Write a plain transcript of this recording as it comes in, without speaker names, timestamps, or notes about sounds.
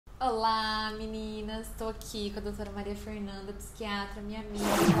Olá, meninas! Estou aqui com a Drº Maria Fernanda, psiquiatra, minha amiga,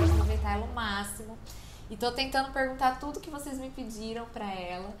 para aproveitar ela ao máximo. E estou tentando perguntar tudo que vocês me pediram para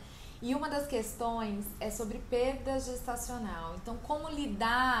ela. E uma das questões é sobre perda gestacional. Então, como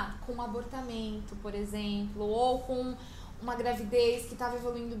lidar com um abortamento, por exemplo, ou com uma gravidez que estava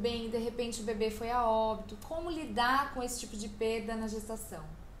evoluindo bem e de repente o bebê foi a óbito. Como lidar com esse tipo de perda na gestação?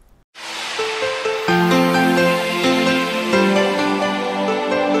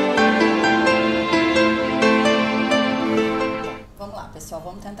 Vamos lá, pessoal,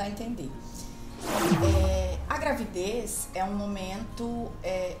 vamos tentar entender. A gravidez é um momento,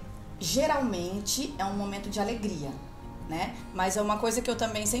 geralmente é um momento de alegria, né? Mas é uma coisa que eu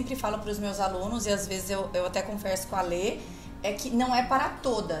também sempre falo para os meus alunos, e às vezes eu até converso com a Lê, é que não é para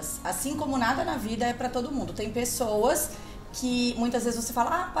todas. Assim como nada na vida é para todo mundo. Tem pessoas que muitas vezes você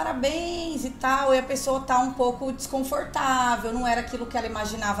fala, parabéns e tal, e a pessoa tá um pouco desconfortável, não era aquilo que ela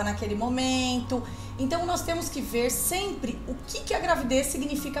imaginava naquele momento. Então nós temos que ver sempre o que a gravidez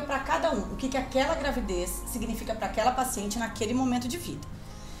significa para cada um, o que aquela gravidez significa para aquela paciente naquele momento de vida.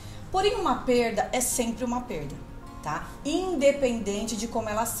 Porém, uma perda é sempre uma perda, tá? Independente de como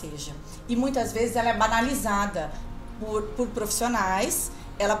ela seja. E muitas vezes ela é banalizada por profissionais,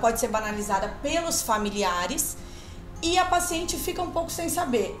 ela pode ser banalizada pelos familiares, e a paciente fica um pouco sem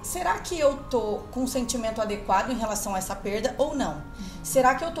saber, será que eu tô com um sentimento adequado em relação a essa perda ou não?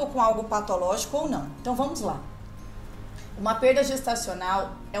 Será que eu tô com algo patológico ou não? Então vamos lá. Uma perda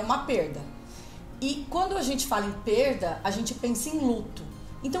gestacional é uma perda. E quando a gente fala em perda, a gente pensa em luto.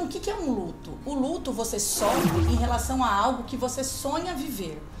 Então o que é um luto? O luto você sofre em relação a algo que você sonha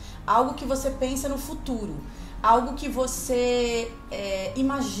viver, algo que você pensa no futuro, algo que você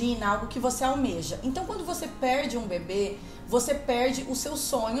imagina, algo que você almeja. Então, quando você perde um bebê, você perde os seus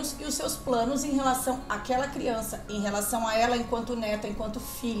sonhos e os seus planos em relação àquela criança, em relação a ela enquanto neta, enquanto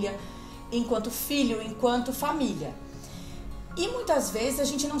filha, enquanto filho, enquanto família. E muitas vezes a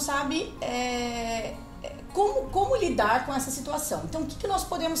gente não sabe como lidar com essa situação. Então, o que nós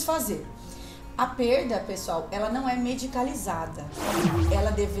podemos fazer? A perda, pessoal, ela não é medicalizada.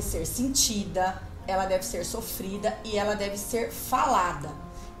 Ela deve ser sentida, ela deve ser sofrida e ela deve ser falada.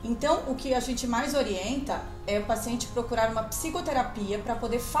 Então, o que a gente mais orienta é o paciente procurar uma psicoterapia para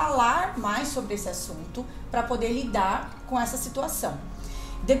poder falar mais sobre esse assunto, para poder lidar com essa situação.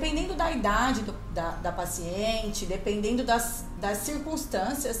 Dependendo da idade da paciente, dependendo das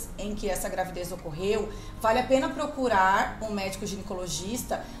circunstâncias em que essa gravidez ocorreu, vale a pena procurar um médico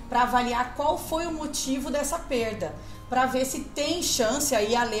ginecologista para avaliar qual foi o motivo dessa perda, para ver se tem chance,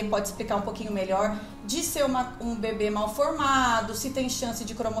 aí a Lê pode explicar um pouquinho melhor, de ser um bebê mal formado, se tem chance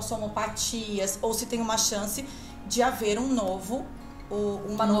de cromossomopatias, ou se tem uma chance de haver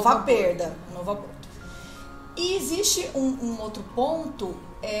uma nova perda. E existe um outro ponto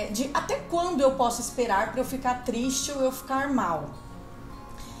de até quando eu posso esperar para eu ficar triste ou eu ficar mal.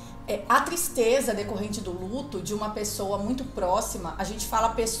 A tristeza decorrente do luto de uma pessoa muito próxima, a gente fala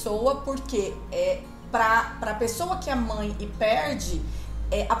pessoa porque para a pessoa que é mãe e perde,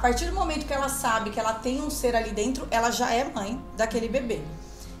 a partir do momento que ela sabe que ela tem um ser ali dentro, ela já é mãe daquele bebê,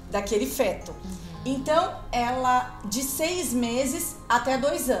 daquele feto. Então, ela de 6 meses até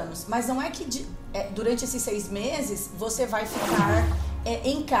 2 anos, mas não é que durante esses 6 meses você vai ficar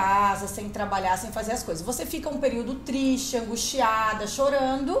em casa, sem trabalhar, sem fazer as coisas. Você fica um período triste, angustiada,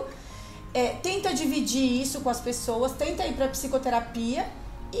 chorando, tenta dividir isso com as pessoas, tenta ir para psicoterapia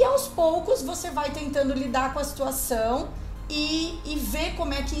e aos poucos você vai tentando lidar com a situação e ver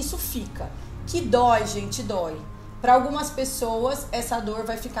como é que isso fica. Que dói, gente, dói. Para algumas pessoas, essa dor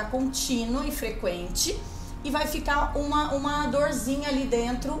vai ficar contínua e frequente e vai ficar uma dorzinha ali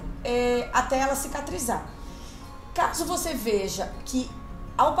dentro até ela cicatrizar. Caso você veja que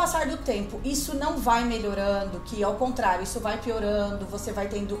ao passar do tempo isso não vai melhorando, que ao contrário, isso vai piorando, você vai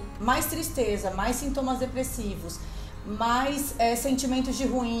tendo mais tristeza, mais sintomas depressivos, mais sentimentos de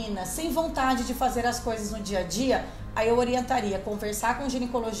ruína, sem vontade de fazer as coisas no dia a dia, aí eu orientaria conversar com o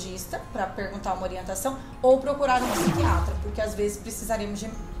ginecologista para perguntar uma orientação ou procurar um psiquiatra, porque às vezes precisaremos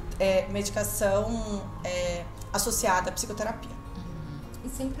de medicação associada à psicoterapia. E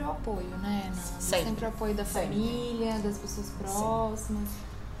sempre o apoio, né, Nanda? Sempre o apoio da família, das pessoas próximas.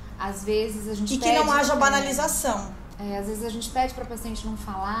 Às vezes a gente pede... E que não haja banalização. Às vezes a gente pede para a paciente não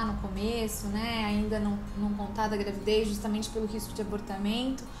falar no começo, né? Ainda não contar da gravidez, justamente pelo risco de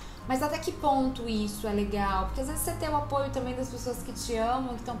abortamento. Mas até que ponto isso é legal? Porque às vezes você ter o apoio também das pessoas que te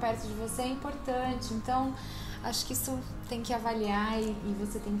amam, que estão perto de você, é importante. Então, acho que isso tem que avaliar e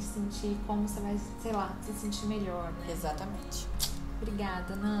você tem que sentir como você vai, sei lá, se sentir melhor, né? Exatamente.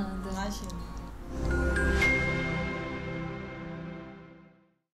 Obrigada, Nanda. Imagina.